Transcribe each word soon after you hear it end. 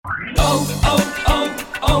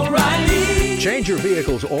Change your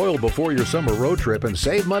vehicle's oil before your summer road trip and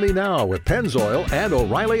save money now with Pennzoil and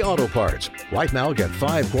O'Reilly Auto Parts. Right now, get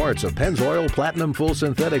 5 quarts of Pennzoil Platinum Full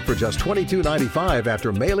Synthetic for just $22.95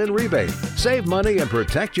 after mail-in rebate. Save money and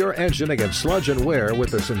protect your engine against sludge and wear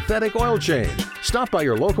with the synthetic oil change. Stop by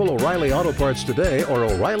your local O'Reilly Auto Parts today or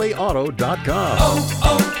O'ReillyAuto.com.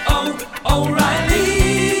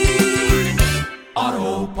 O'Reilly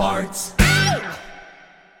Auto Parts.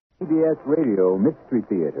 CBS Radio Mystery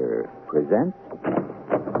Theater presents...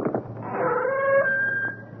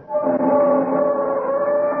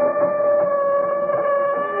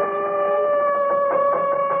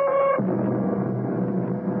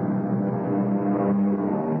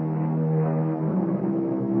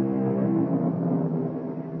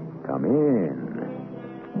 Come in.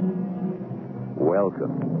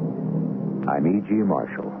 Welcome. I'm E.G.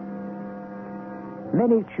 Marshall.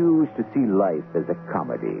 Many choose to see life as a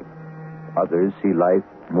comedy. Others see life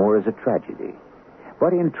more as a tragedy.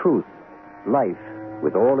 But in truth, life,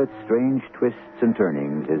 with all its strange twists and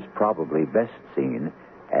turnings, is probably best seen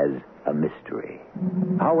as a mystery.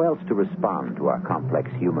 How else to respond to our complex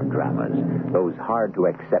human dramas, those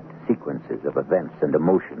hard-to-accept sequences of events and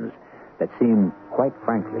emotions that seem, quite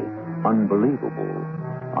frankly, unbelievable,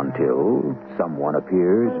 until someone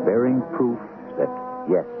appears bearing proof that,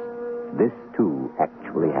 yes, this too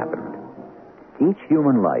actually happened. Each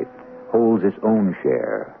human life holds its own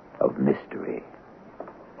share of mystery.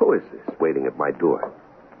 Who is this waiting at my door?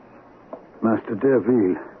 Master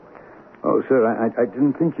Derville. Oh, sir, I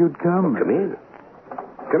didn't think you'd come. Come in.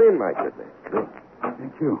 Come in, my good man. Come in.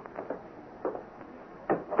 Thank you.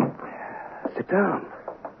 Sit down.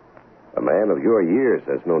 A man of your years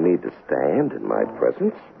has no need to stand in my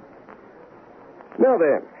presence. Now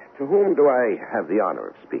then, to whom do I have the honor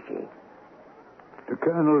of speaking? To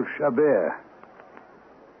Colonel Chabert.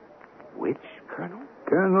 Which colonel?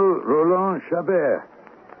 Colonel Roland Chabert,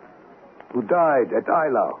 who died at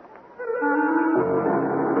Eylau.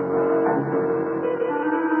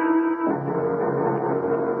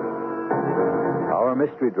 Our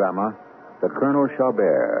mystery drama, The Colonel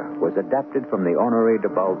Chabert, was adapted from the Honoré de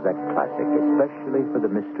Balzac classic, especially for the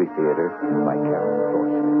Mystery Theater by Karen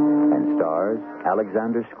Thorson, and stars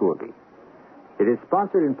Alexander Scourby. It is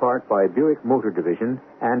sponsored in part by Buick Motor Division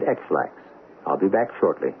and X-Lax. I'll be back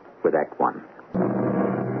shortly with Act One.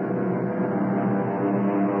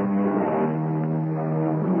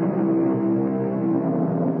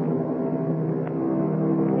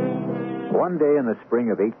 One day in the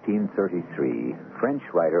spring of 1833, French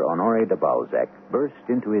writer Honoré de Balzac burst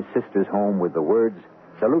into his sister's home with the words,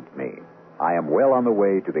 "Salute me. I am well on the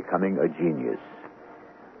way to becoming a genius."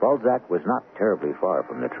 Balzac was not terribly far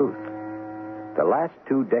from the truth. The last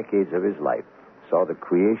 2 decades of his life saw the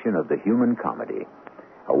creation of the human comedy,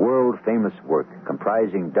 a world-famous work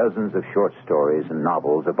comprising dozens of short stories and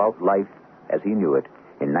novels about life as he knew it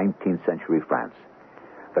in 19th century France.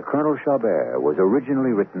 The Colonel Chabert was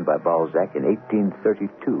originally written by Balzac in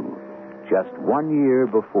 1832, just 1 year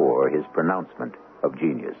before his pronouncement of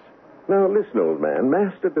genius. Now, listen, old man.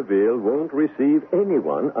 Master DeVille won't receive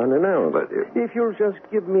anyone unannounced. But if you'll just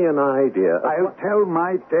give me an idea of I'll tell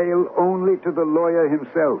my tale only to the lawyer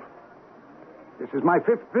himself. This is my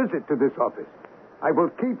 5th visit to this office. I will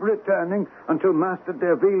keep returning until Master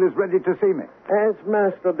Derville is ready to see me. As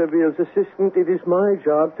Master DeVille's assistant, it is my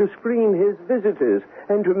job to screen his visitors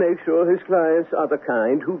and to make sure his clients are the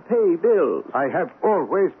kind who pay bills. I have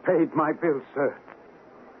always paid my bills, sir.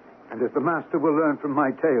 And as the master will learn from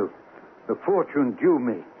my tale, the fortune due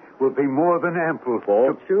me will be more than ample.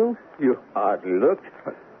 Fortune? You hardly looked.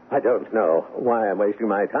 I don't know why I'm wasting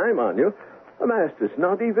my time on you. The master's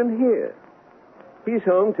not even here. He's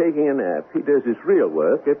home taking a nap. He does his real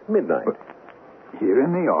work at midnight. But here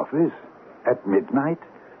in the office? At midnight?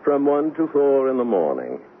 From 1 to 4 in the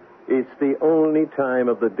morning. It's the only time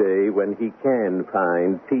of the day when he can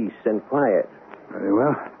find peace and quiet. Very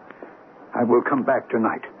well. I will come back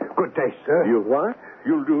tonight. Good day, sir. You what?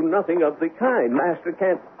 You'll do nothing of the kind. Master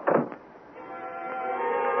can't...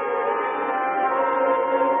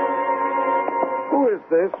 Who is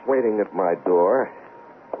this waiting at my door?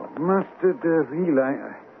 Master Derville,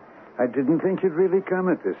 I didn't think you'd really come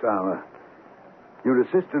at this hour. Your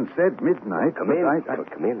assistant said midnight. Come in.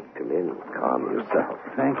 Come in. Calm yourself.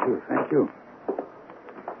 Thank you.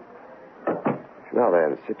 Now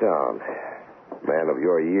then, sit down. A man of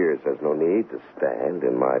your years has no need to stand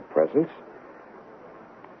in my presence.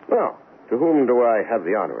 Now, to whom do I have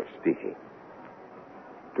the honor of speaking?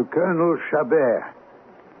 To Colonel Chabert.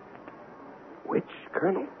 Which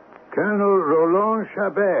colonel? Colonel Roland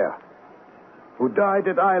Chabert, who died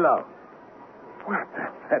at Eylau. What?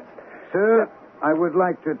 That's... Sir, I I would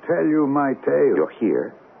like to tell you my tale. You're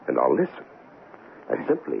here, and I'll listen. I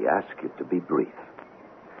simply ask you to be brief.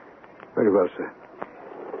 Very well, sir.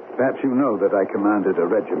 Perhaps you know that I commanded a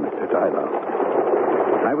regiment at Eylau.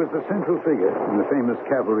 I was the central figure in the famous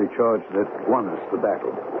cavalry charge that won us the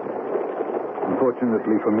battle.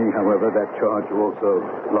 Unfortunately for me, however, that charge also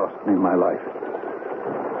lost me my life.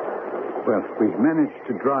 Well, we managed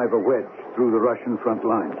to drive a wedge through the Russian front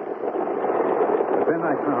line. But then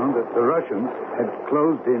I found that the Russians had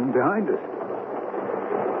closed in behind us.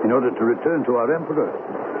 In order to return to our emperor,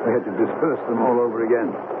 I had to disperse them all over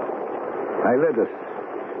again. I led us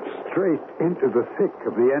straight into the thick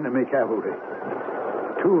of the enemy cavalry.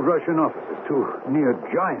 2 Russian officers, 2 near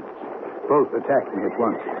giants, both attacked me at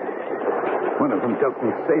once. One of them dealt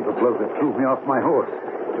me a saber blow that threw me off my horse,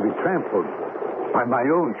 to be trampled by my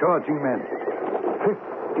own charging men.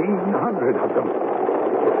 1,500 of them.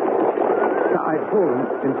 Now, I'd fallen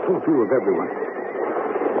in full view of everyone.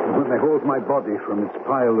 And when they hauled my body from its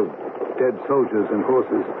pile of dead soldiers and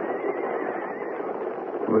horses,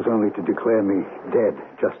 it was only to declare me dead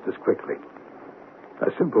just as quickly.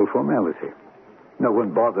 A simple formality. No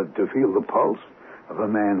one bothered to feel the pulse of a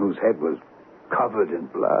man whose head was covered in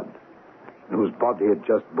blood, and whose body had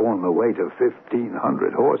just borne the weight of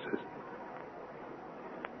 1,500 horses.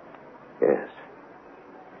 Yes.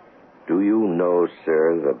 Do you know,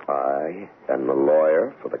 sir, that I am the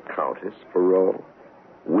lawyer for the Countess Perrault,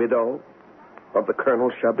 widow of the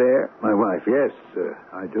Colonel Chabert? My wife, yes,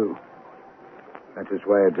 I do. That is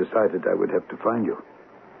why I decided I would have to find you.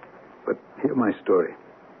 But hear my story.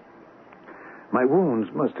 My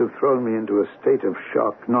wounds must have thrown me into a state of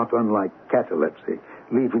shock not unlike catalepsy,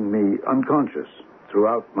 leaving me unconscious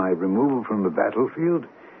throughout my removal from the battlefield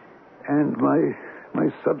and my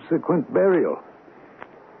subsequent burial.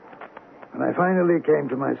 When I finally came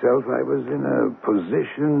to myself, I was in a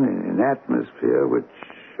position, in an atmosphere which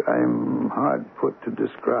I'm hard put to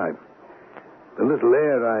describe. The little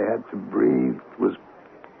air I had to breathe was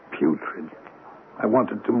putrid. I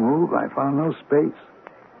wanted to move. I found no space.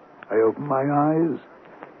 I opened my eyes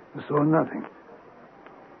and saw nothing.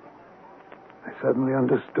 I suddenly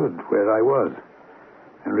understood where I was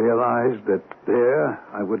and realized that there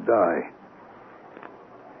I would die.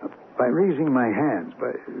 By raising my hands,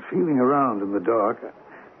 by feeling around in the dark,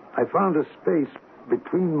 I found a space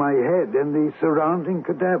between my head and the surrounding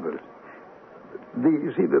cadavers.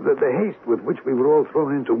 You see, the haste with which we were all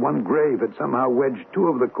thrown into one grave had somehow wedged 2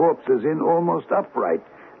 of the corpses in almost upright,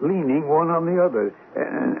 leaning one on the other,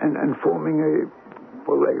 and forming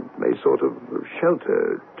a sort of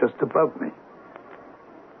shelter just above me.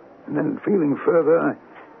 And then, feeling further,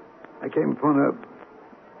 I came upon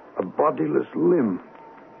a bodiless limb,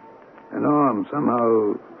 an arm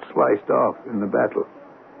somehow sliced off in the battle.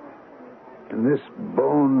 And this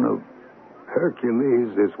bone of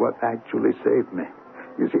Hercules is what actually saved me.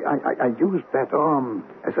 You see, I used that arm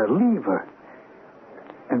as a lever.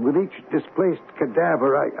 And with each displaced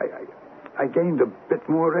cadaver, I gained a bit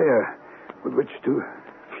more air with which to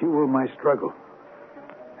fuel my struggle.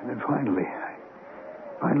 And then finally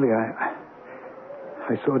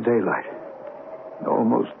I saw daylight.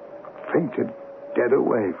 Almost fainted dead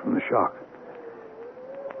away from the shock.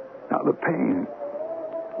 Now the pain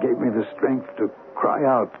gave me the strength to cry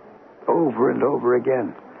out over and over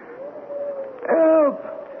again. Help!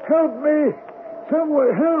 Help me!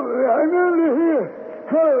 Someone help me! I'm under here!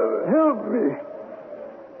 Help me!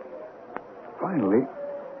 Finally,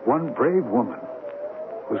 one brave woman,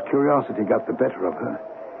 whose curiosity got the better of her,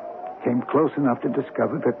 came close enough to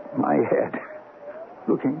discover that my head,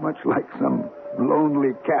 looking much like some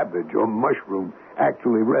lonely cabbage or mushroom,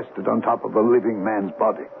 actually rested on top of a living man's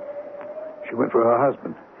body. She went for her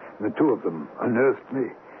husband, and the 2 of them unearthed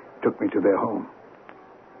me, took me to their home.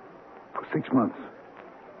 For 6 months,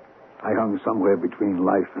 I hung somewhere between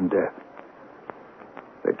life and death.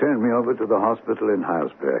 They turned me over to the hospital in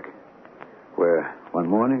Heilsberg, where one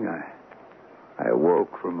morning I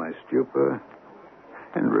awoke from my stupor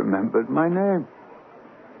and remembered my name.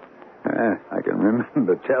 I can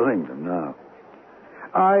remember telling them now.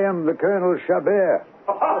 I am the Colonel Chabert.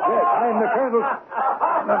 Yes, I am the Colonel...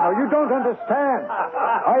 No, you don't understand.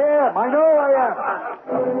 I know I am.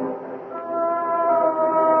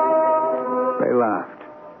 They laughed.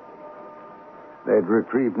 They'd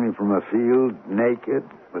retrieved me from a field, naked,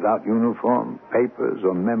 without uniform, papers,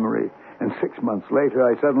 or memory, and 6 months later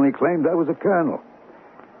I suddenly claimed I was a colonel.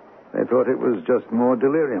 They thought it was just more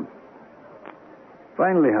delirium.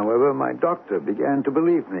 Finally, however, my doctor began to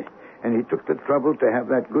believe me, and he took the trouble to have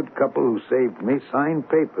that good couple who saved me sign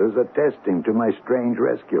papers attesting to my strange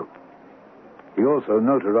rescue. He also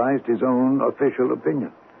notarized his own official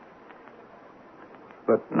opinion.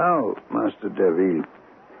 But now, Master Deville,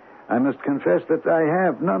 I must confess that I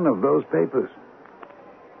have none of those papers.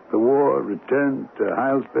 The war returned to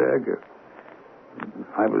Heilsberg.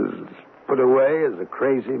 I was put away as a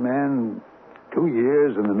crazy man, 2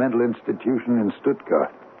 years in the mental institution in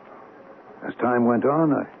Stuttgart. As time went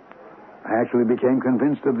on, I actually became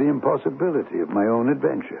convinced of the impossibility of my own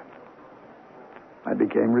adventure. I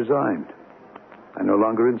became resigned. I no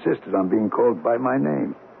longer insisted on being called by my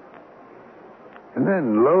name. And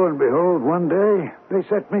then, lo and behold, one day, they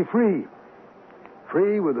set me free.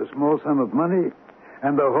 Free with a small sum of money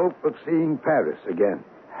and the hope of seeing Paris again.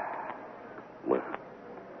 Well,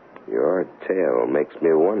 your tale makes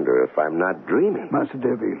me wonder if I'm not dreaming. Master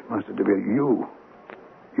Deville,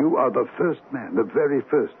 you are the first man, the very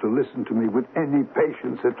first, to listen to me with any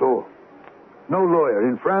patience at all. No lawyer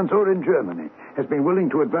in France or in Germany has been willing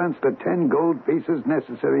to advance the 10 gold pieces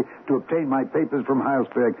necessary to obtain my papers from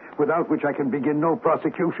Heilsberg, without which I can begin no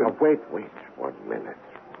prosecution. Oh, wait 1 minute.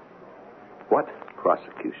 What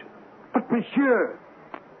prosecution? But, monsieur,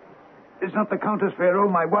 is not the Countess Ferraud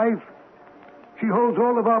my wife? She holds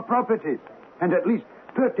all of our properties, and at least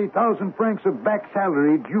 30,000 francs of back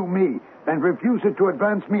salary due me, and refuses to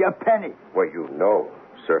advance me a penny. Well, you know,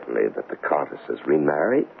 certainly, that the Countess has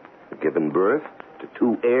remarried, given birth to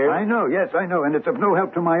 2 heirs. I know, and it's of no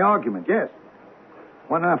help to my argument, yes.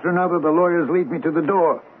 One after another, the lawyers lead me to the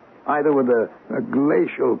door, either with a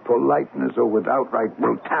glacial politeness or with outright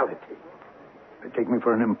brutality. They take me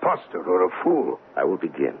for an impostor or a fool. I will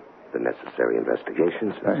begin the necessary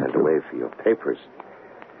investigations and Thank send you. away for your papers.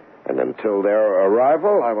 And until their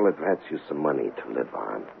arrival, I will advance you some money to live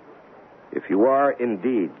on. If you are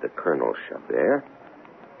indeed the Colonel Chabert,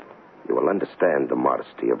 you will understand the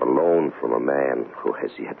modesty of a loan from a man who has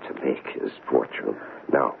yet to make his fortune.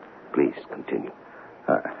 Now, please continue.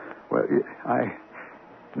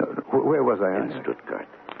 Where was I? In Stuttgart.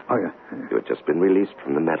 Oh, yeah. You had just been released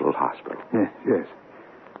from the mental hospital. Yes.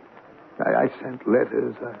 I sent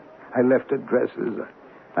letters. I left addresses.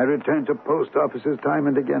 I returned to post offices time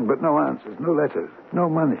and again, but no answers, no letters, no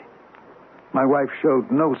money. My wife showed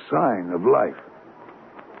no sign of life.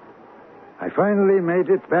 I finally made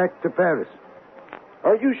it back to Paris.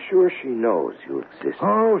 Are you sure she knows you exist?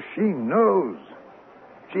 Oh, she knows.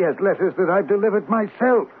 She has letters that I've delivered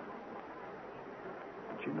myself.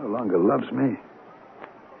 But she no longer loves me.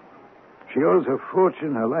 She owes her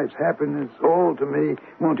fortune, her life's happiness, all to me,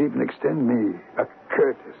 won't even extend me a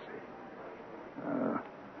courtesy.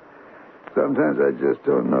 Sometimes I just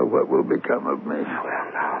don't know what will become of me.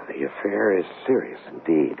 Well, now, the affair is serious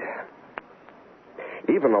indeed.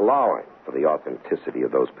 Even allowing for the authenticity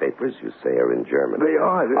of those papers you say are in Germany. They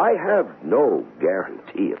are. I have no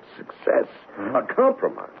guarantee of success. A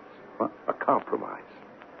compromise. What? A compromise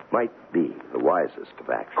might be the wisest of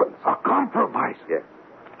actions. A compromise? Yes.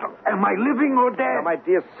 Am I living or dead? Now, my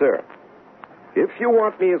dear sir, if you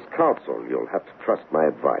want me as counsel, you'll have to trust my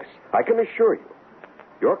advice. I can assure you,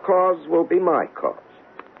 your cause will be my cause.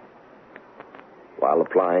 While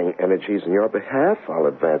applying energies in your behalf, I'll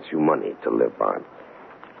advance you money to live on.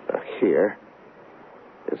 Now, here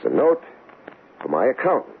is a note from my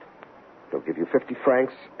accountant. He'll give you 50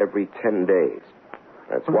 francs every 10 days.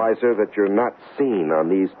 That's wiser that you're not seen on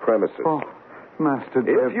these premises. Oh, Master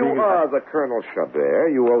If you are the Colonel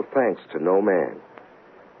Chabert, you owe thanks to no man.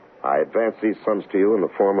 I advance these sums to you in the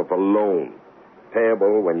form of a loan,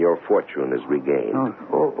 payable when your fortune is regained.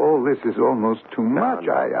 All this is almost too much.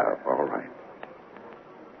 No. All right.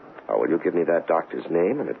 Will you give me that doctor's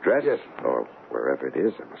name and address? Yes. Or wherever it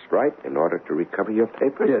is I must write in order to recover your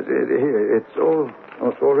papers? Yes, here. It's all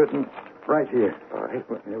written right here. All right.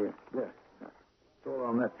 Here we are. It's all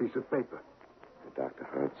on that piece of paper. Dr.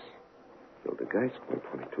 Hartz, Hildegeist,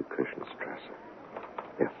 122 Kirchenstrasse.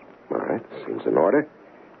 Yes. All right. Seems in order.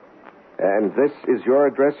 And this is your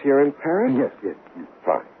address here in Paris? Yes.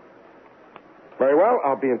 Fine. Very well.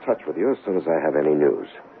 I'll be in touch with you as soon as I have any news.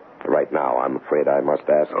 Right now, I'm afraid I must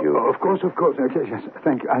ask you... Of course. Yes,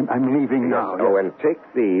 thank you. I'm leaving now. Oh, and take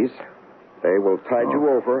these. They will tide you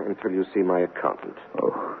over until you see my accountant.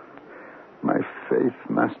 Oh, my faith,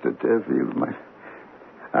 Master Deville,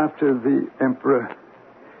 After the Emperor,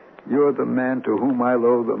 you're the man to whom I'll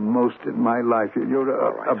owe the most in my life. You're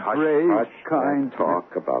a brave, kind... Don't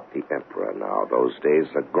talk about the Emperor now. Those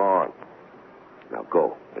days are gone. Now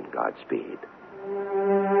go, and Godspeed.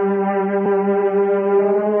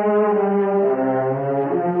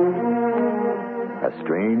 A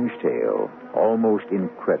strange tale, almost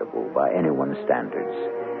incredible by anyone's standards.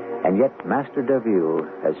 And yet Master Deville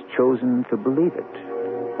has chosen to believe it,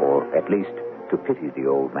 or at least to pity the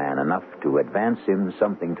old man enough to advance him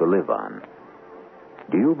something to live on.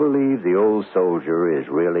 Do you believe the old soldier is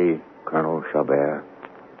really Colonel Chabert?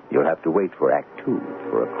 You'll have to wait for Act 2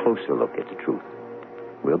 for a closer look at the truth.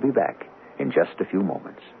 We'll be back in just a few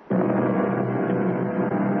moments.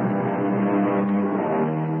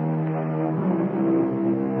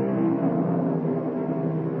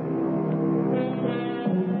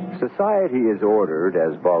 Society is ordered,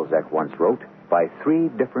 as Balzac once wrote, by 3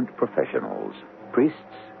 different professionals: priests,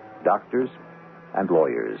 doctors, and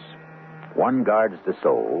lawyers. One guards the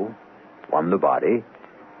soul, one the body,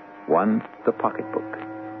 one the pocketbook.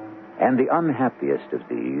 And the unhappiest of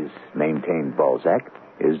these, maintained Balzac,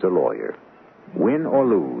 is the lawyer. Win or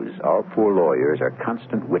lose, our poor lawyers are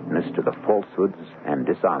constant witness to the falsehoods and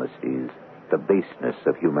dishonesties, the baseness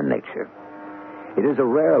of human nature. It is a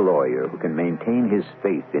rare lawyer who can maintain his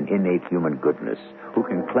faith in innate human goodness, who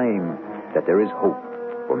can claim that there is hope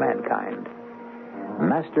for mankind.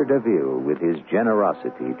 Master Deville, with his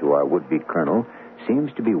generosity to our would-be colonel,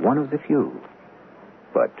 seems to be one of the few.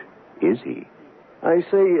 But is he? I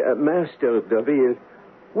say, Master Deville,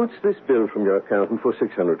 what's this bill from your accountant for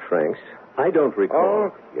 600 francs? I don't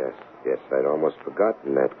recall. Oh, yes, I'd almost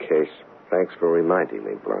forgotten that case. Thanks for reminding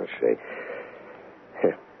me, Blanchet.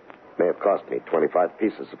 May have cost me 25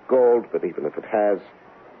 pieces of gold, but even if it has,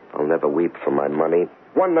 I'll never weep for my money.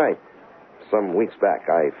 One night, some weeks back,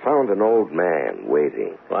 I found an old man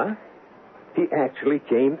waiting. What? He actually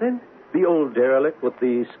came then? The old derelict with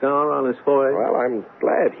the scar on his forehead? Well, I'm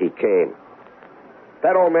glad he came.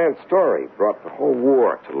 That old man's story brought the whole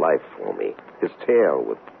war to life for me. His tale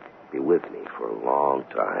would be with me for a long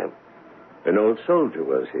time. An old soldier,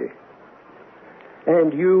 was he?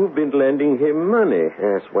 And you've been lending him money.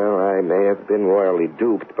 Yes, well, I may have been royally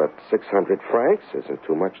duped, but 600 francs isn't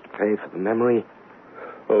too much to pay for the memory.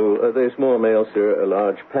 Oh, there's more mail, sir. A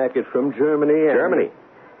large packet from Germany. Germany?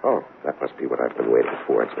 Oh, that must be what I've been waiting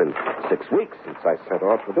for. It's been 6 weeks since I set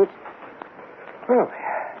off with it. Well,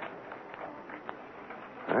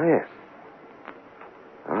 yes.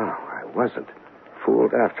 Oh, I wasn't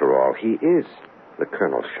fooled after all. He is the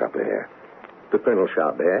Colonel Chabert. The Colonel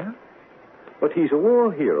Chabert? But he's a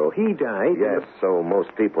war hero. He died. Yes, so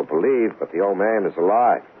most people believe, but the old man is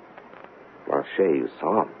alive. Blanchet, you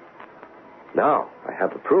saw him. Now, I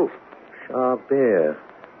have the proof. Chabert.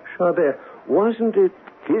 Wasn't it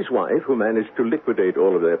his wife who managed to liquidate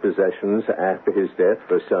all of their possessions after his death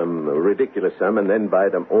for some ridiculous sum and then buy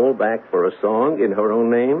them all back for a song in her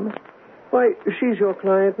own name? Why, she's your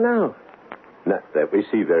client now. Not that we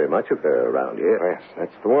see very much of her around here. Yes,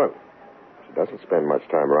 that's the one. She doesn't spend much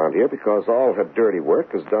time around here because all her dirty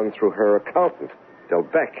work is done through her accountant,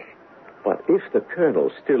 Delbec. But if the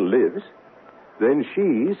colonel still lives, then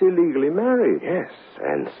she's illegally married. Yes,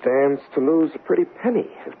 and stands to lose a pretty penny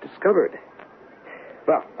if discovered.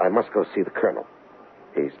 Well, I must go see the colonel.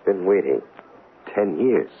 He's been waiting 10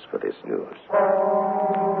 years for this news.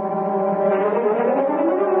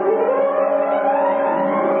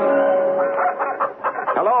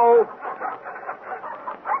 Hello?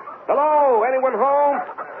 Hello? Anyone home?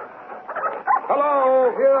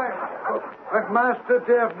 Hello? Here, Master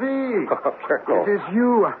Derville. Oh, Colonel. It is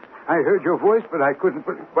you. I heard your voice, but I couldn't...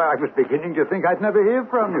 Well, I was beginning to think I'd never hear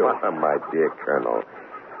from you. Oh, my dear Colonel.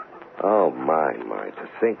 Oh, my.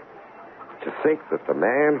 To think that the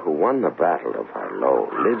man who won the Battle of Arlo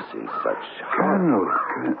lives in such... Colonel,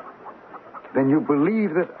 then you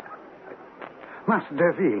believe that... Master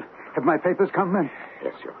Derville, have my papers come then?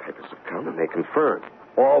 Yes, your papers have come, and they confirm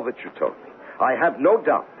all that you told me. I have no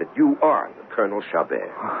doubt that you are the Colonel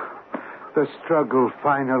Chabert. The struggle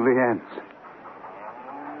finally ends.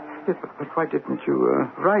 Yes, but why didn't you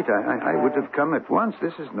write? I would have come at once.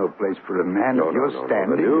 This is no place for a man of your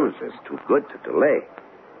standing. The news is too good to delay.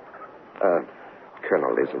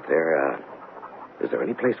 Colonel, is there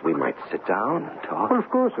any place we might sit down and talk? Well, of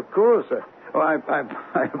course. I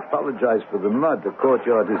apologize for the mud. The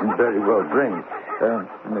courtyard isn't very well drained.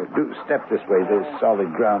 Do step this way. There's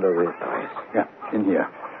solid ground over here. Oh, yes. Yeah, in here.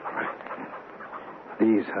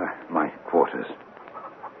 These are my quarters.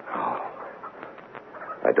 Oh.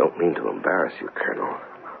 I don't mean to embarrass you, Colonel,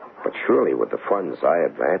 but surely with the funds I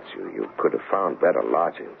advance you could have found better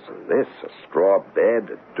lodgings than this, a straw bed,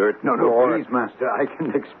 a dirt floor. No, please, Master, I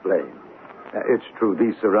can explain. It's true,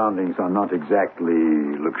 these surroundings are not exactly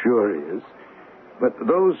luxurious, but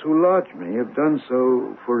those who lodge me have done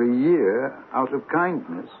so for a year out of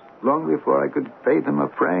kindness, long before I could pay them a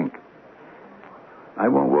franc. I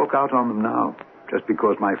won't walk out on them now, just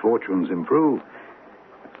because my fortunes improve.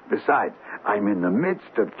 Besides, I'm in the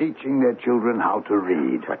midst of teaching their children how to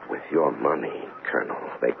read. But with your money, Colonel,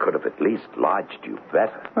 they could have at least lodged you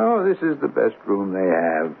better. Oh, this is the best room they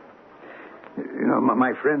have. You know,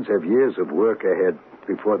 my friends have years of work ahead.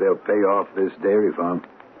 before they'll pay off this dairy farm.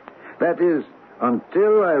 That is,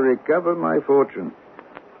 until I recover my fortune.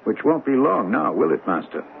 Which won't be long now, will it,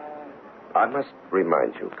 Master? I must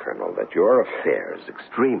remind you, Colonel, that your affair is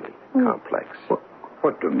extremely complex.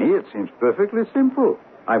 What, to me, it seems perfectly simple.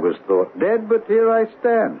 I was thought dead, but here I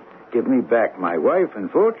stand. Give me back my wife and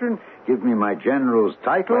fortune. Give me my general's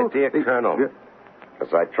title. My dear Colonel, as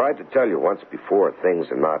I tried to tell you once before, things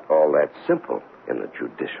are not all that simple in the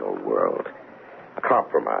judicial world. A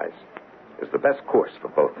compromise is the best course for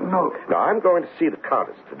both of you. No. Now, I'm going to see the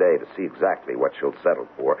Countess today to see exactly what she'll settle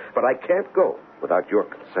for, but I can't go without your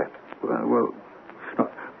consent. Well, no,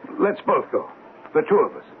 let's both go. The two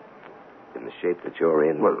of us. In the shape that you're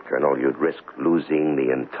in, Colonel, you'd risk losing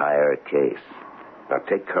the entire case. Now,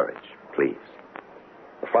 take courage, please.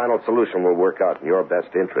 The final solution will work out in your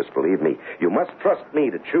best interest, believe me. You must trust me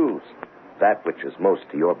to choose that which is most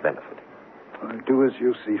to your benefit. I'll do as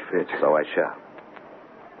you see fit. So I shall.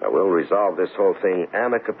 I will resolve this whole thing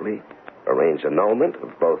amicably, arrange annulment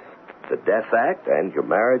of both the Death Act and your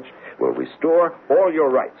marriage. Will restore all your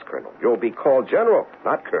rights, Colonel. You'll be called General,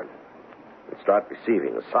 not Colonel, and start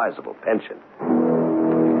receiving a sizable pension.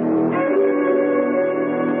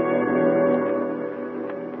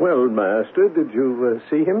 Well, Master, did you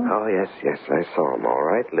see him? Oh, yes, I saw him, all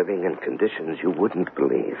right, living in conditions you wouldn't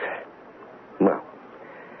believe. Well,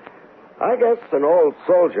 I guess an old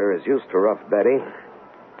soldier is used to rough betting.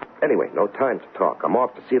 Anyway, no time to talk. I'm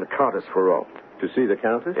off to see the Countess for Rome. To see the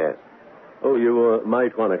Countess? Yes. Oh, you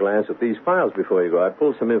might want to glance at these files before you go. I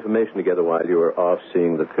pulled some information together while you were off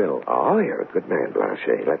seeing the Colonel. Oh, you're a good man,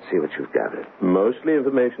 Blanchet. Let's see what you've gathered. Mostly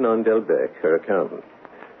information on Delbecq, her accountant.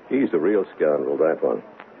 He's the real scoundrel, that one.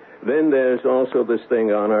 Then there's also this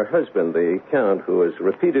thing on her husband, the Count, who is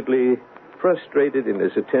repeatedly frustrated in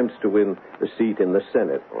his attempts to win a seat in the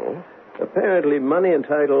Senate. Oh? Apparently, money and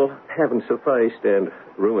title haven't sufficed, and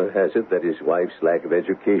rumor has it that his wife's lack of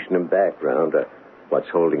education and background are what's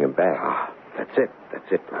holding him back. Ah, that's it,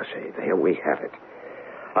 Blanchet. There we have it.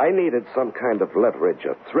 I needed some kind of leverage,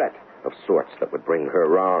 a threat of sorts that would bring her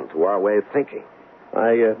around to our way of thinking.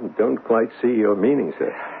 I don't quite see your meaning,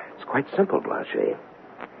 sir. It's quite simple, Blanchet.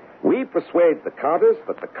 We persuade the Countess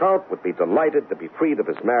that the Count would be delighted to be freed of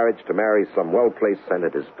his marriage to marry some well-placed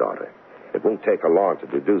senator's daughter. It won't take her long to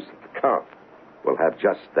deduce that the Count will have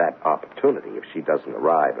just that opportunity if she doesn't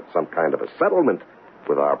arrive at some kind of a settlement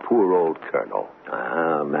with our poor old Colonel.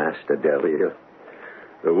 Ah, Master Delville.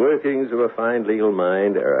 The workings of a fine legal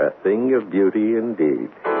mind are a thing of beauty indeed.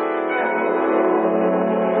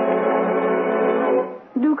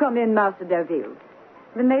 Do come in, Master Delville.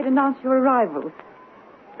 The maid announced your arrival.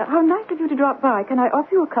 How nice of you to drop by. Can I offer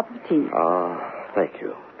you a cup of tea? Thank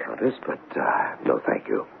you, Countess, but no thank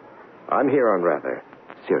you. I'm here on rather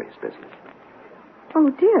serious business. Oh,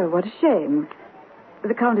 dear, what a shame.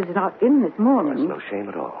 The Count is not in this morning. There's no shame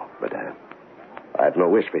at all, Madame. I have no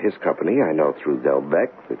wish for his company. I know through Delbecq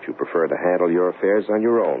that you prefer to handle your affairs on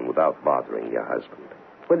your own without bothering your husband.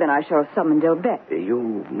 Well, then I shall summon Delbecq.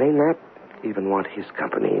 You may not even want his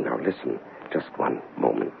company. Now, listen, just one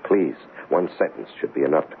moment, please. One sentence should be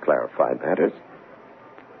enough to clarify matters.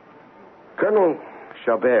 Colonel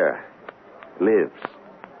Chabert lives.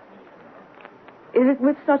 Is it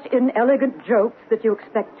with such inelegant jokes that you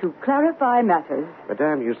expect to clarify matters?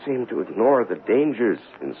 Madame, you seem to ignore the dangers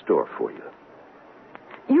in store for you.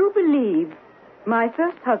 You believe my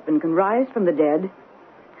first husband can rise from the dead?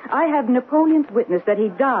 I have Napoleon's witness that he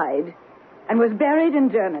died and was buried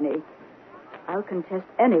in Germany. I'll contest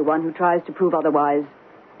anyone who tries to prove otherwise.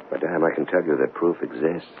 Madame, I can tell you that proof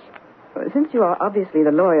exists. Since you are obviously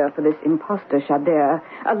the lawyer for this impostor Chabert,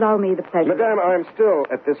 allow me the pleasure... Madame, I'm still,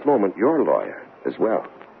 at this moment, your lawyer as well.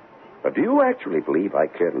 But do you actually believe I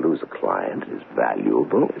care to lose a client as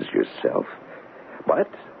valuable as yourself? But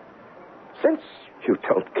since you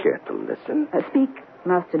don't care to listen... speak,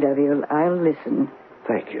 Master Delville. I'll listen.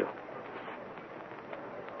 Thank you.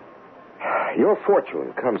 Your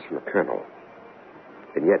fortune comes from the Colonel,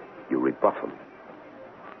 and yet you rebuff him.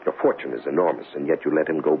 Your fortune is enormous, and yet you let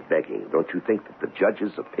him go begging. Don't you think that the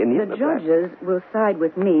judge's opinion The of judges will side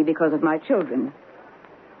with me because of my children.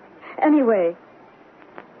 Anyway,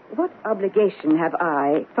 what obligation have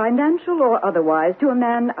I, financial or otherwise, to a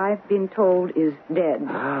man I've been told is dead?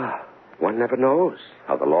 One never knows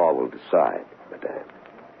how the law will decide, Madame.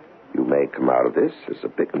 You may come out of this as a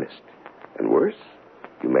bigamist. And worse,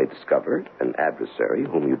 you may discover an adversary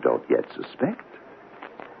whom you don't yet suspect.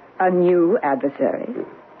 A new adversary?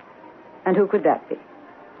 And who could that be?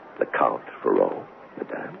 The Count Ferrot,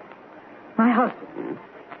 Madame. My husband.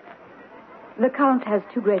 The Count has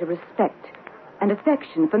too great a respect and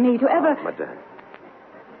affection for me to ever... Madame,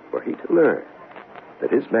 were he to learn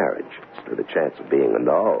that his marriage stood a chance of being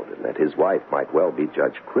annulled and that his wife might well be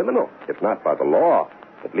judged criminal, if not by the law,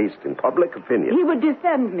 at least in public opinion. He would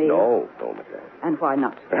defend me. No, madame. And why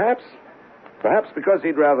not? Perhaps because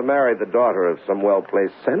he'd rather marry the daughter of some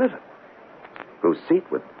well-placed senator, whose seat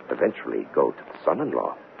would eventually go to the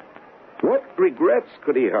son-in-law. What regrets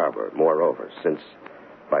could he harbor, moreover, since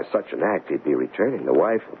by such an act he'd be returning the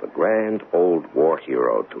wife of a grand old war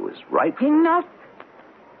hero to his rightful... Enough!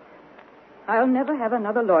 I'll never have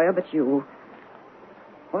another lawyer but you.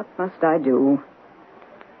 What must I do?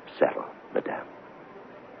 Settle, madame.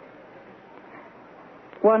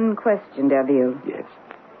 One question, Derville. Yes.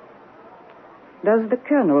 Does the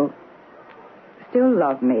Colonel still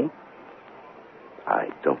love me? I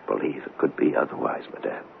don't believe it could be otherwise,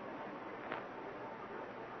 madame.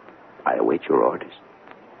 I await your orders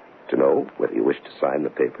to know whether you wish to sign the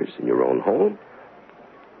papers in your own home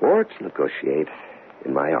or to negotiate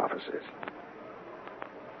in my offices.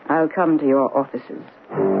 I'll come to your offices.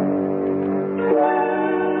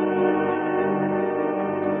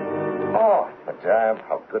 Oh, madame,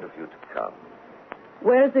 how good of you to come.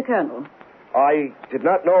 Where's the Colonel? I did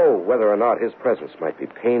not know whether or not his presence might be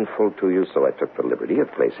painful to you, so I took the liberty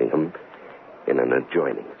of placing him in an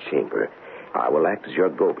adjoining chamber. I will act as your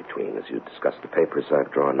go-between as you discuss the papers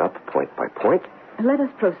I've drawn up point by point. Let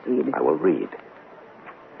us proceed. I will read.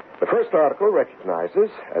 The first article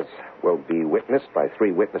recognizes, as will be witnessed by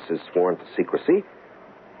 3 witnesses sworn to secrecy,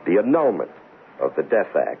 the annulment of the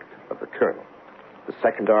death act of the Colonel. The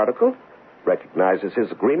second article recognizes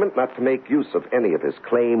his agreement not to make use of any of his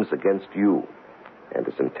claims against you and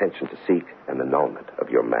his intention to seek an annulment of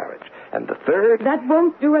your marriage. And the third... That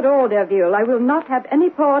won't do at all, Derville. I will not have any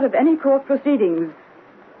part of any court proceedings.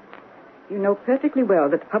 You know perfectly well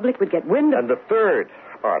that the public would get wind of... And the third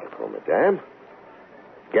article, madame,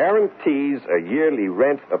 guarantees a yearly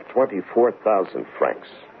rent of 24,000 francs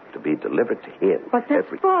to be delivered to him. But that's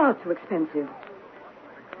far too expensive.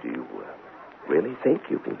 Do you really think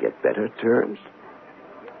you can get better terms?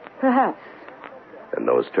 Perhaps. And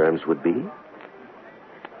those terms would be?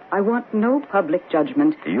 I want no public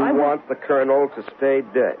judgment. You want the Colonel to stay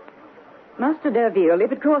dead? Master Derville,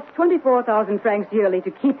 if it costs 24,000 francs yearly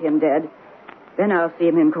to keep him dead, then I'll see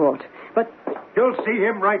him in court. But... You'll see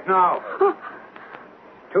him right now.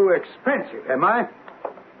 Too expensive, am I?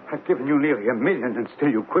 I've given you nearly $1 million and still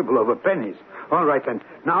you quibble over pennies. All right, then.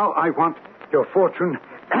 Now I want your fortune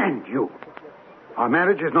and you. Our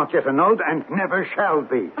marriage is not yet annulled and never shall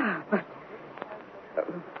be.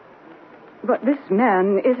 But this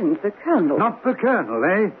man isn't the Colonel. Not the Colonel,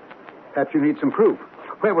 eh? Perhaps you need some proof.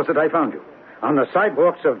 Where was it I found you? On the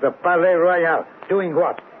sidewalks of the Palais Royal. Doing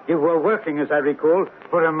what? You were working, as I recall,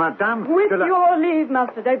 for a Madame... With your leave,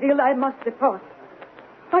 Master Derville, I must depart.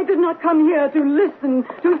 I did not come here to listen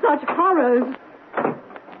to such horrors.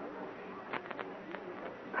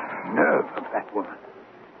 Nerve of that woman.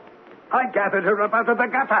 I gathered her up out of the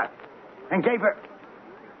gutter and gave her...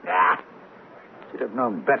 She'd have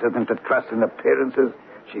known better than to trust in appearances.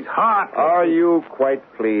 She's hard. Are you quite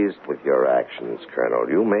pleased with your actions, Colonel?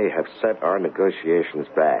 You may have set our negotiations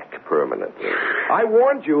back permanently. I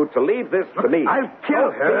warned you to leave this to me. I'll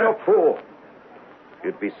kill her. Don't be a fool.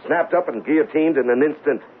 You'd be snapped up and guillotined in an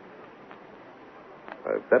instant.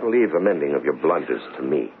 Better leave the mending of your blunders to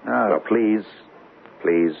me. Now, please,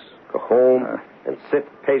 go home and sit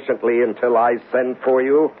patiently until I send for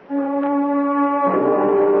you.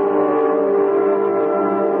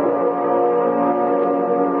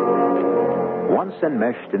 Once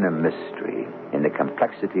enmeshed in a mystery, in the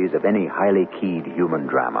complexities of any highly keyed human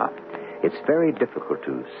drama, it's very difficult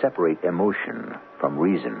to separate emotion from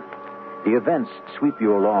reason. The events sweep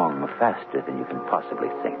you along faster than you can possibly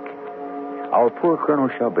think. Our poor Colonel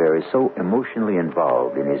Chabert is so emotionally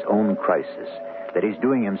involved in his own crisis that he's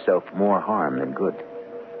doing himself more harm than good.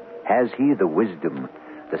 Has he the wisdom,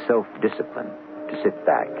 the self-discipline to sit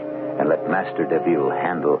back and let Master Derville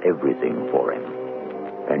handle everything for him?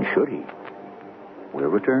 And should he? We'll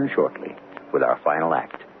return shortly with our final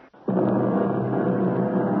act.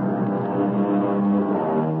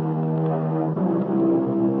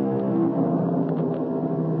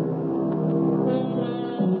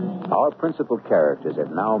 Our principal characters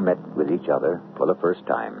have now met with each other for the first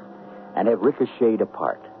time and have ricocheted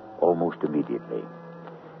apart almost immediately.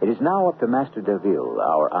 It is now up to Master Derville,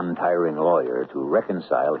 our untiring lawyer, to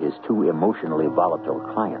reconcile his 2 emotionally volatile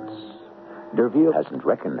clients. Derville hasn't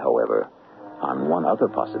reckoned, however, on one other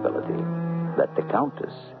possibility, that the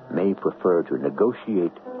Countess may prefer to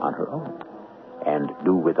negotiate on her own and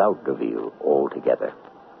do without Derville altogether.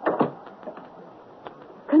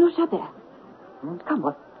 Colonel Chabert. Come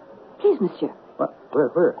on. Please, monsieur. What?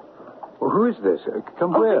 Where? Well, who is this?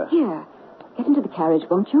 Come where? Here. Get into the carriage,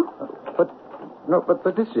 won't you? But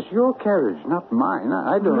this is your carriage, not mine.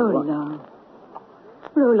 I don't Roland.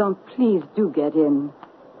 Roland, please do get in.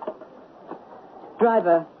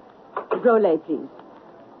 Driver, Grolet, please.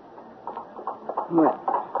 Well.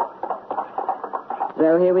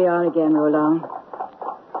 So here we are again, Roland.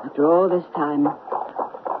 After all this time.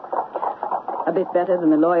 A bit better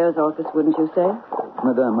than the lawyer's office, wouldn't you say?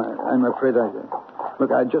 Madame, I'm afraid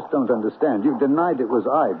Look, I just don't understand. You denied it was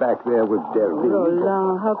I back there with Derby.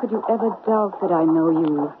 Roland, how could you ever doubt that I know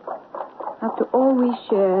you? After all we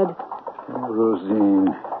shared. Oh, Rosine,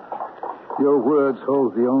 your words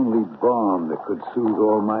hold the only balm that could soothe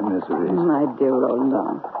all my miseries. My dear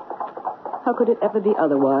Roland, how could it ever be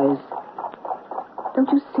otherwise? Don't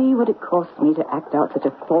you see what it costs me to act out such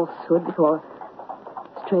a falsehood before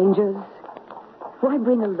strangers? Why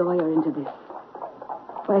bring a lawyer into this?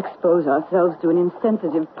 Why expose ourselves to an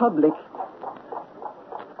insensitive public?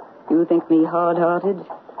 You think me hard-hearted,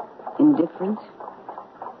 indifferent,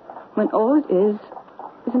 when all it is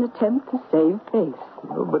an attempt to save face.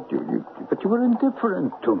 Oh, but you were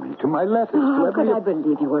indifferent to me, to my letters. How could I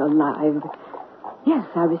believe you were alive? Yes,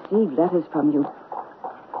 I received letters from you.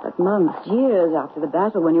 But months, years after the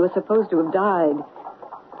battle, when you were supposed to have died.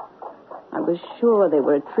 I was sure they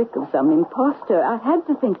were a trick of some imposter. I had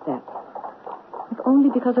to think that. If only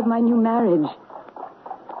because of my new marriage.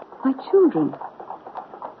 My children.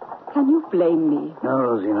 Can you blame me? No,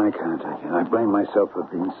 Rosine, I can't. I blame myself for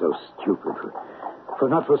being so stupid, for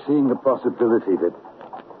not foreseeing the possibility that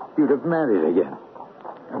you'd have married again.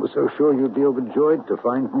 I was so sure you'd be overjoyed to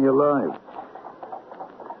find me alive.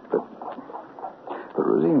 But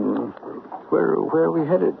Rosine, where are we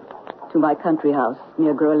headed? To my country house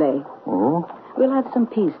near Grolet. Oh? We'll have some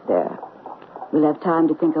peace there. We'll have time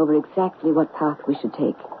to think over exactly what path we should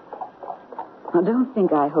take. Now, don't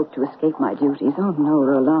think I hope to escape my duties. Oh, no,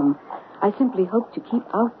 Roland. I simply hope to keep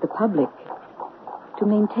out the public, to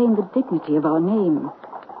maintain the dignity of our name.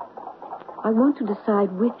 I want to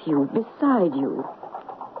decide with you, beside you,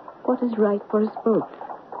 what is right for us both.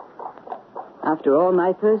 After all,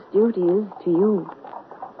 my first duty is to you.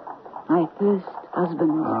 My first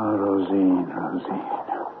husband. Ah, Rosine.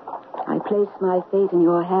 I place my fate in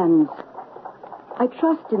your hands. I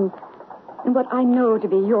trust in what I know to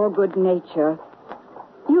be your good nature.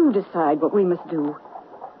 You decide what we must do.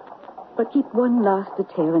 But keep one last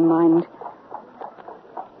detail in mind.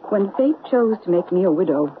 When fate chose to make me a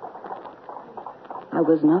widow, I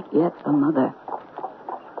was not yet a mother.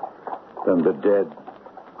 Then the dead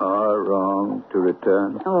are wrong to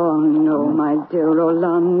return? Oh, no, my dear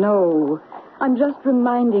Roland, no. I'm just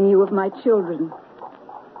reminding you of my children.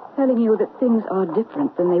 Telling you that things are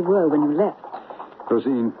different than they were when you left.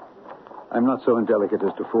 Rosine, I'm not so indelicate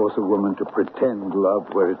as to force a woman to pretend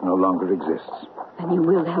love where it no longer exists. Then you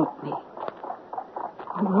will help me.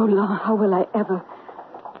 Oh, Roland, how will I ever...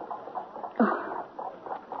 Oh.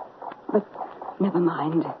 But never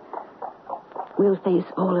mind. We'll face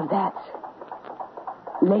all of that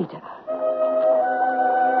later.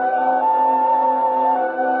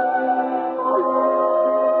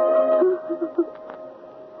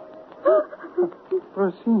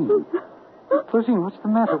 Rosine, what's the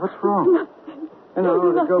matter? What's wrong? Nothing. An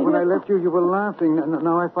hour ago when I left you, you were laughing, and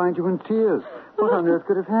now I find you in tears. What on earth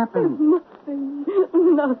could have happened? Nothing.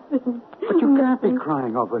 But you can't be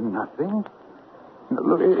crying over nothing.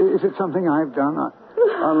 Look, is it something I've done?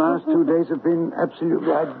 Our last 2 days have been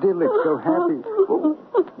absolutely idyllic, so happy. Well,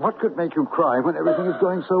 what could make you cry when everything is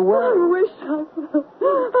going so well? I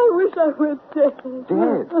wish I were dead.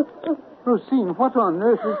 Dead? Rosine, what on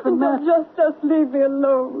earth is the matter? Just leave me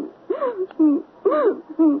alone.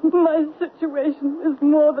 My situation is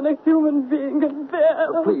more than a human being can bear.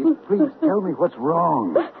 Please, tell me what's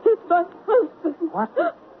wrong. It's my husband. What?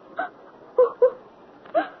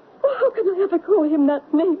 How can I ever call him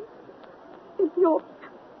that name? In your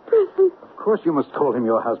presence. Of course you must call him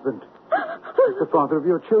your husband. He's the father of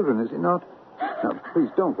your children, is he not? Now,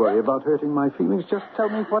 please don't worry about hurting my feelings. Just tell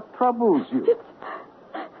me what troubles you.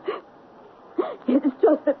 It's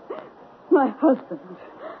just that my husband...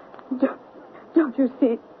 Don't you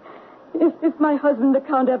see? If my husband, the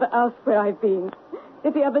Count, ever asks where I've been,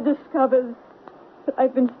 if he ever discovers that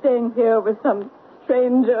I've been staying here with some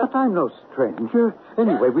stranger... But I'm no stranger.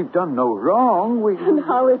 Anyway, we've done no wrong. And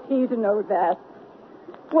how is he to know that?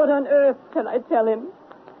 What on earth shall I tell him?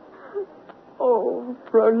 Oh,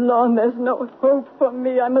 Roland, there's no hope for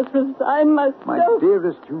me. I must resign myself. My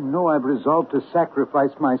dearest, you know I've resolved to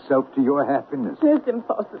sacrifice myself to your happiness. It's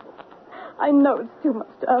impossible. I know it's too much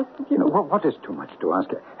to ask of you. No, what is too much to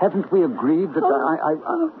ask? Haven't we agreed that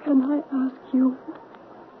How can I ask you?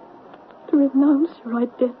 To renounce your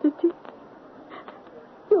identity?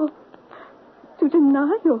 To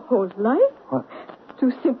deny your whole life? What?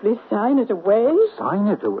 To simply sign it away? Sign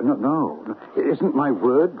it away? No. Isn't my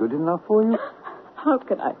word good enough for you? How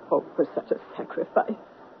can I hope for such a sacrifice?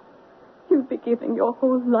 You'll be giving your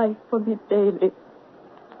whole life for me daily,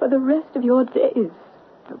 for the rest of your days.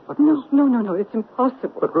 But No, it's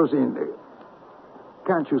impossible. But, Rosine,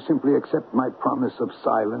 can't you simply accept my promise of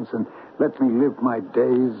silence and let me live my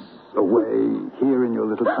days away here in your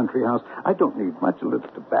little country house? I don't need much, a little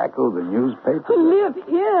tobacco, the newspaper. Live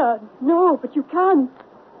here? No, but you can't.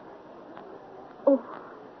 Oh,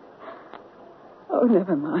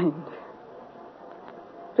 never mind.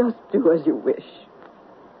 Just do as you wish.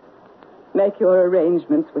 Make your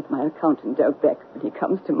arrangements with my accountant, Delbecq, when he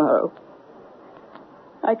comes tomorrow.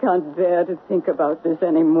 I can't bear to think about this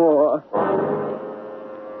anymore.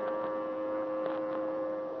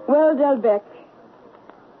 Well, Delbecq,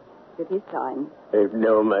 did he sign?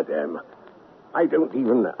 No, madame. I don't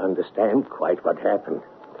even understand quite what happened.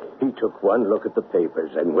 He took one look at the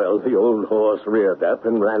papers, and, well, the old horse reared up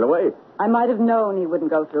and ran away. I might have known he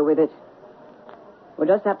wouldn't go through with it. We'll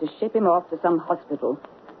just have to ship him off to some hospital.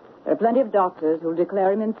 There are plenty of doctors who'll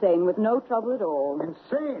declare him insane with no trouble at all.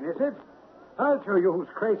 Insane, is it? I'll show you who's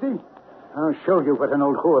crazy. I'll show you what an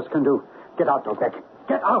old horse can do. Get out, Delbecq.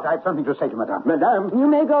 Get out. I have something to say to Madame. Madame? You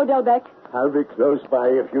may go, Delbecq. I'll be close by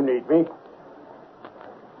if you need me.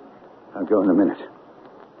 I'll go in a minute.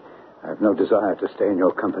 I have no desire to stay in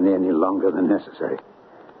your company any longer than necessary.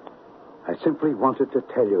 I simply wanted to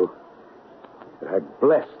tell you that I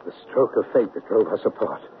bless the stroke of fate that drove us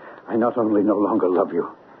apart. I not only no longer love you,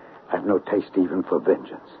 I have no taste even for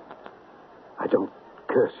vengeance. I don't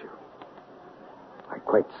curse you. I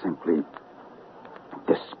quite simply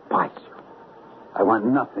despise you. I want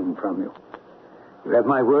nothing from you. You have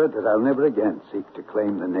my word that I'll never again seek to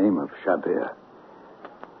claim the name of Chabert.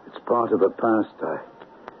 It's part of a past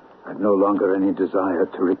I've no longer any desire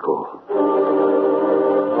to recall.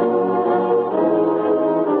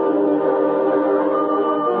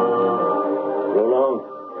 Go along.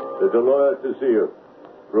 There's a lawyer to see you.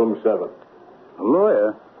 Room 7. A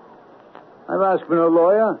lawyer? I've asked for no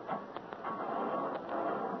lawyer.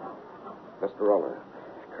 Mr. Roller,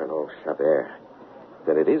 Colonel Chabert,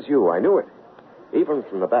 that it is you. I knew it. Even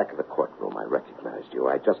from the back of the courtroom, I recognized you.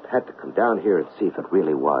 I just had to come down here and see if it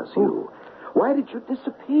really was you. Why did you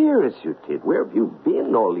disappear as you did? Where have you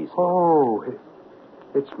been all these months? Oh,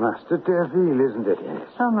 it's Master Derville, isn't it? Yes.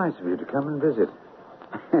 How nice of you to come and visit.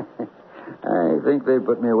 I think they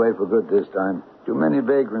put me away for good this time. Too many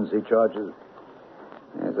vagrancy charges.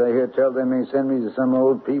 As I hear tell, they may send me to some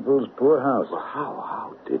old people's poorhouse. Well,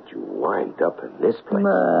 how did you wind up in this place?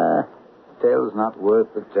 Tale's not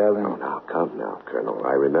worth the telling. Oh, now, come now, Colonel.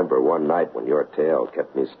 I remember one night when your tale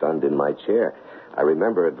kept me stunned in my chair. I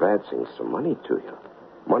remember advancing some money to you.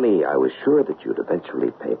 Money I was sure that you'd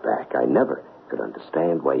eventually pay back. I never could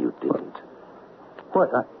understand why you didn't.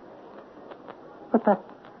 What? But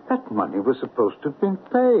that money was supposed to have been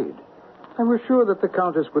paid. I was sure that the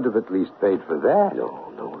Countess would have at least paid for that. No.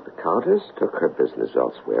 The Countess took her business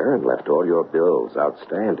elsewhere and left all your bills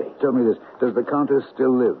outstanding. Tell me this. Does the Countess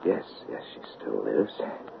still live? Yes, she still lives.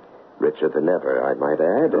 Richer than ever, I might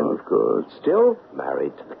add. And of course. Still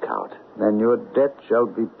married to the Count. Then your debt shall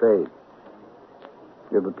be paid.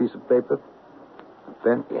 You have a piece of paper? A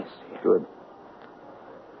pen? Yes. Good.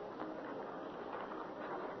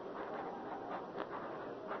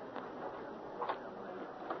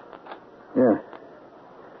 Yeah.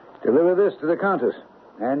 Deliver this to the Countess,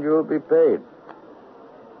 and you'll be paid.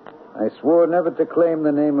 I swore never to claim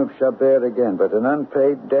the name of Chabert again, but an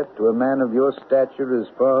unpaid debt to a man of your stature is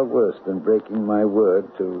far worse than breaking my word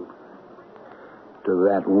to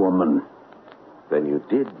that woman. Then you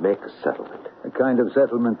did make a settlement. A kind of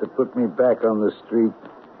settlement that put me back on the street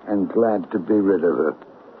and glad to be rid of her.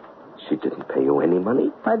 She didn't pay you any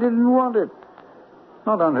money? I didn't want it.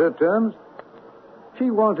 Not on her terms. She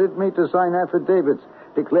wanted me to sign affidavits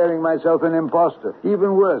declaring myself an imposter,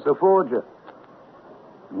 even worse, a forger.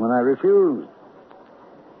 And when I refused,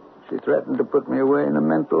 she threatened to put me away in a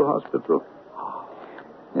mental hospital.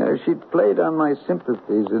 Yeah, she'd played on my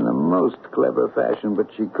sympathies in a most clever fashion, but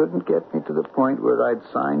she couldn't get me to the point where I'd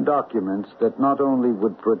sign documents that not only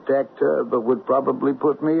would protect her, but would probably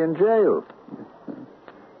put me in jail.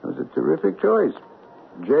 It was a terrific choice.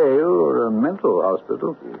 Jail or a mental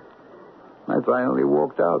hospital. I finally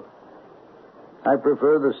walked out. I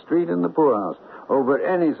prefer the street and the poorhouse over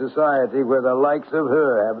any society where the likes of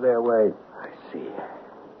her have their way. I see.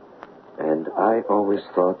 And I always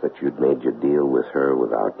thought that you'd made your deal with her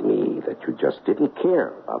without me, that you just didn't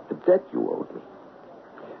care about the debt you owed me.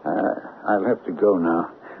 I'll have to go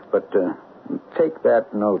now. But take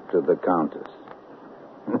that note to the Countess.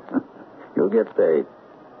 You'll get paid.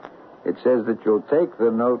 It says that you'll take the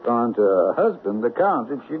note on to her husband, the Count,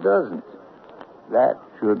 if she doesn't. That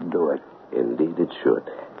should do it. Indeed it should.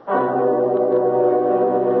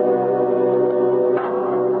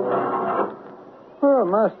 Oh,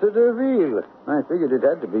 Master Deville. I figured it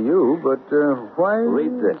had to be you, but why...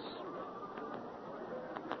 Read this.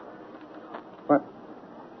 What?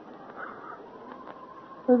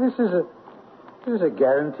 Well, this is a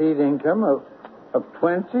guaranteed income of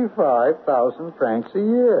 25,000 francs a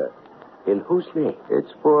year. In whose name?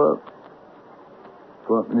 It's for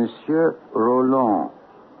Monsieur Roland.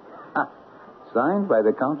 Signed by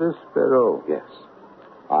the Countess Perrault. Yes.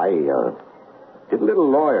 I did a little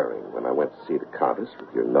lawyering when I went to see the Countess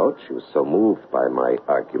with your note. She was so moved by my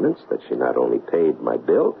arguments that she not only paid my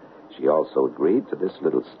bill, she also agreed to this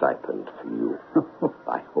little stipend for you.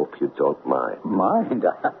 I hope you don't mind. Mind?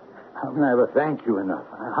 I'll never thank you enough.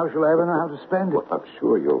 How shall I ever know how to spend it? Well, I'm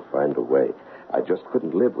sure you'll find a way. I just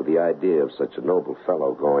couldn't live with the idea of such a noble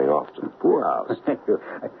fellow going off to the poorhouse.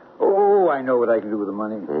 Oh, I know what I can do with the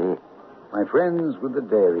money. Hmm? My friends with the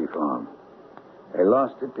dairy farm. They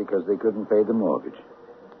lost it because they couldn't pay the mortgage.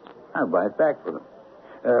 I'll buy it back for them.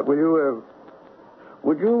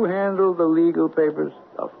 Would you handle the legal papers?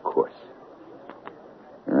 Of course.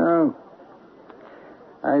 You know,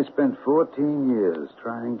 I spent 14 years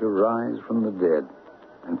trying to rise from the dead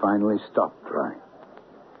and finally stopped trying.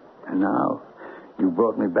 And now you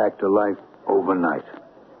brought me back to life overnight.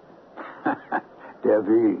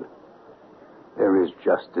 Deville, there is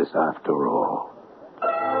justice after all.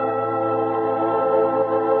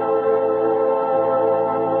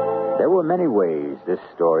 There were many ways this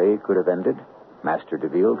story could have ended. Master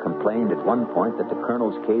Deville complained at one point that the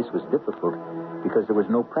Colonel's case was difficult because there was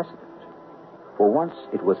no precedent. For once,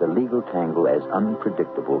 it was a legal tangle as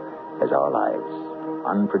unpredictable as our lives.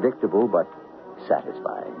 Unpredictable, but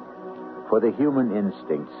satisfying. For the human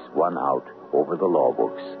instincts won out over the law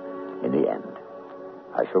books in the end.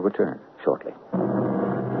 I shall return shortly.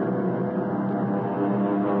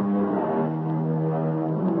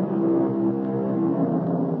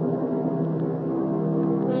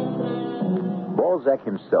 Balzac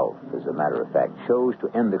himself, as a matter of fact, chose to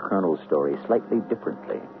end the Colonel's story slightly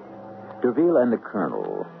differently. Derville and the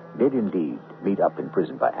Colonel did indeed meet up in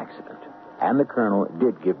prison by accident, and the Colonel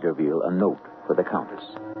did give Derville a note for the Countess.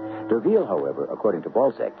 Derville, however, according to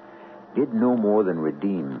Balzac, did no more than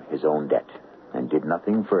redeem his own debt and did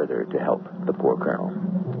nothing further to help the poor Colonel.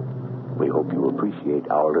 We hope you appreciate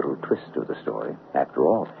our little twist of the story. After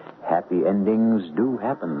all, happy endings do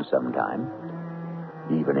happen sometime,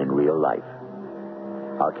 even in real life.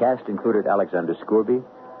 Our cast included Alexander Scourby,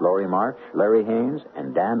 Laurie March, Larry Haynes,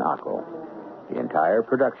 and Dan Ocko. The entire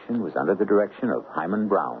production was under the direction of Hyman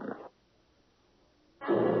Brown.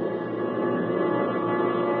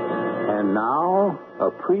 And now,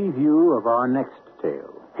 a preview of our next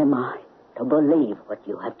tale. Am I to believe what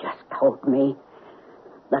you have just told me?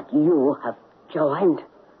 That you have joined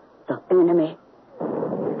the enemy?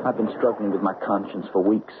 I've been struggling with my conscience for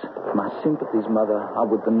weeks. My sympathies, Mother, are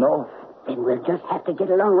with the North. Then we'll just have to get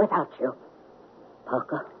along without you.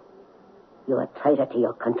 Parker, you're a traitor to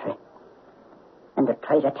your country. And a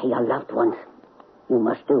traitor to your loved ones. You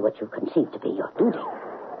must do what you conceive to be your duty.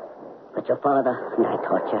 But your father and I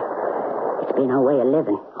taught you. It's been our way of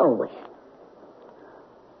living, always.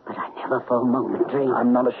 But I never for a moment dreamed...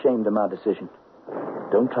 I'm not ashamed of my decision.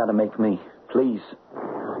 Don't try to make me, please.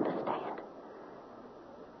 I understand.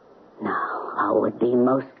 Now, I would be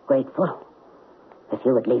most grateful if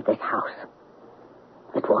you would leave this house.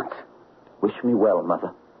 At once. Wish me well,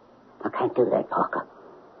 Mother. I can't do that, Parker.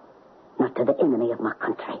 Not to the enemy of my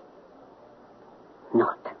country.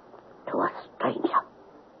 Not to a stranger.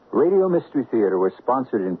 Radio Mystery Theater was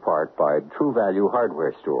sponsored in part by True Value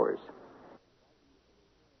Hardware Stores.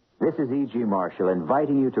 This is E.G. Marshall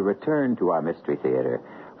inviting you to return to our Mystery Theater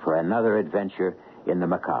for another adventure in the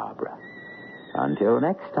macabre. Until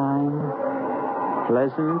next time,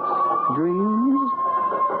 pleasant dreams.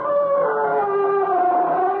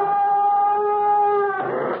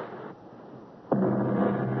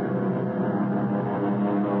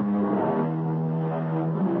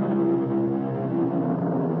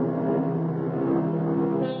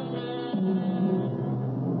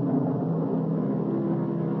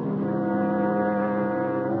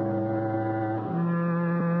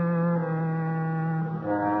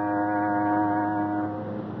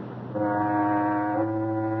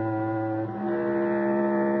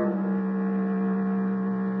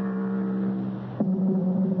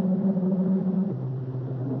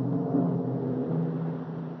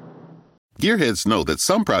 Gearheads know that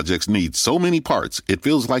some projects need so many parts, it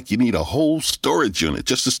feels like you need a whole storage unit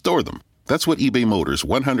just to store them. That's what eBay Motors'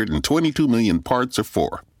 122 million parts are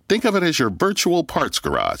for. Think of it as your virtual parts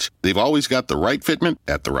garage. They've always got the right fitment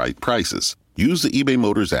at the right prices. Use the eBay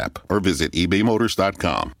Motors app or visit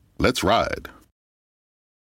ebaymotors.com. Let's ride.